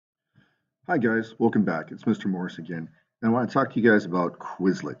Hi guys, welcome back. It's Mr. Morris again, and I want to talk to you guys about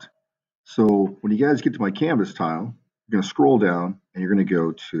Quizlet. So when you guys get to my Canvas tile, you're going to scroll down and you're going to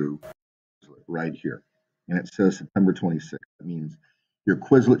go to Quizlet right here, and it says September 26th. That means your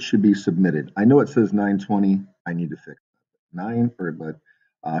Quizlet should be submitted. I know it says 9/20. I need to fix that.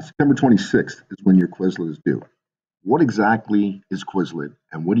 September 26th is when your Quizlet is due. What exactly is Quizlet,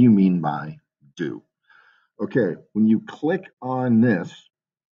 and what do you mean by due? Okay, when you click on this,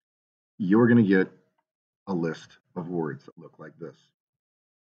 you're going to get a list of words that look like this.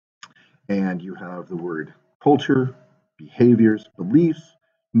 And you have the word culture, behaviors, beliefs,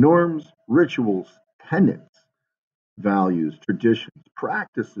 norms, rituals, tenets, values, traditions,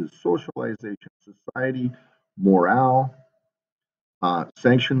 practices, socialization, society, morale,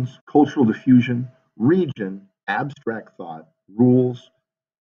 sanctions, cultural diffusion, region, abstract thought, rules,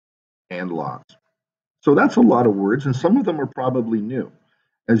 and laws. So that's a lot of words, and some of them are probably new.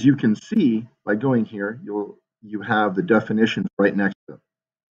 As you can see by going here, you have the definitions right next to them.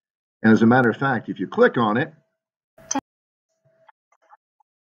 And as a matter of fact, if you click on it,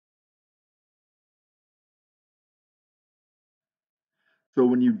 so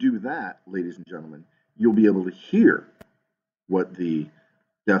when you do that, ladies and gentlemen, you'll be able to hear what the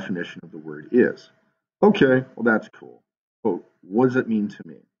definition of the word is. Okay, well, that's cool. But what does it mean to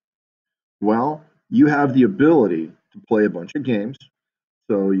me? Well, you have the ability to play a bunch of games.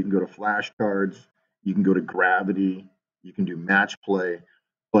 So you can go to flashcards, you can go to gravity, you can do match play.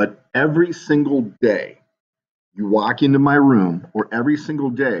 But every single day you walk into my room, or every single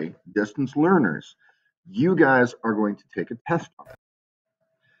day, distance learners, you guys are going to take a test on it.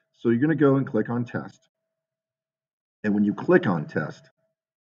 So you're going to go and click on test. And when you click on test,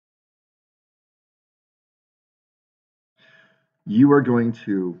 you are going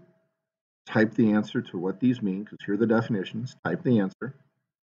to type the answer to what these mean, because here are the definitions. Type the answer.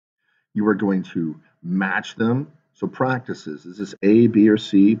 You are going to match them. So practices, is this A, B, or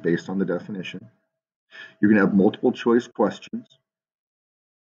C based on the definition? You're going to have multiple choice questions,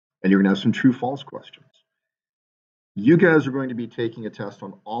 and you're going to have some true false questions. You guys are going to be taking a test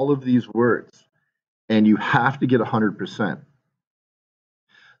on all of these words, and you have to get 100%.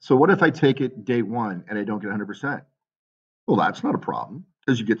 So what if I take it day one and I don't get 100%? Well, that's not a problem,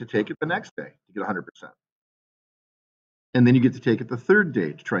 because you get to take it the next day to get 100%. And then you get to take it the third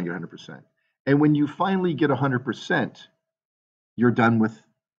day to try and get 100%. And when you finally get 100%, you're done with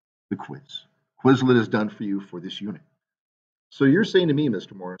the quiz. Quizlet is done for you for this unit. So you're saying to me,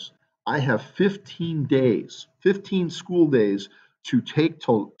 Mr. Morris, I have 15 days, 15 school days to take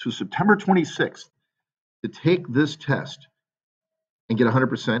to September 26th to take this test and get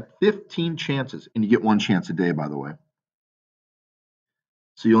 100%, 15 chances, and you get one chance a day, by the way.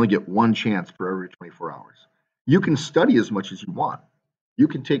 So you only get one chance per every 24 hours. You can study as much as you want. You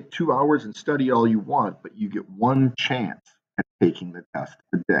can take 2 hours and study all you want, but you get one chance at taking the test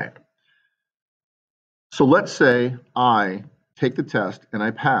a day. So let's say I take the test and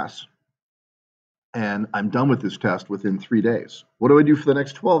I pass, and I'm done with this test within 3 days. What do I do for the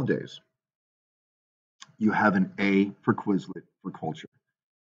next 12 days? You have an A for Quizlet for culture.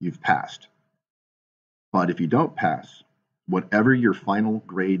 You've passed. But if you don't pass, whatever your final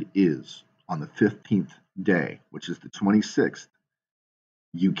grade is on the 15th day, which is the 26th,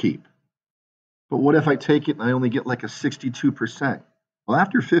 you keep. But what if I take it and I only get like a 62%? Well,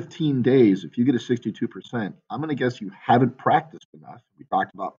 after 15 days, if you get a 62%, I'm going to guess you haven't practiced enough. We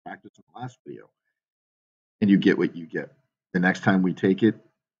talked about practice in the last video. And you get what you get. The next time we take it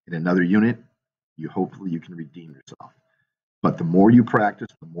in another unit, hopefully you can redeem yourself. But the more you practice,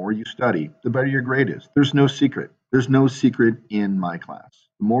 the more you study, the better your grade is. There's no secret. There's no secret in my class.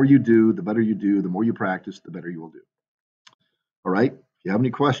 The more you do, the better you do. The more you practice, the better you will do. All right? If you have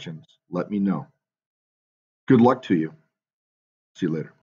any questions, let me know. Good luck to you. See you later.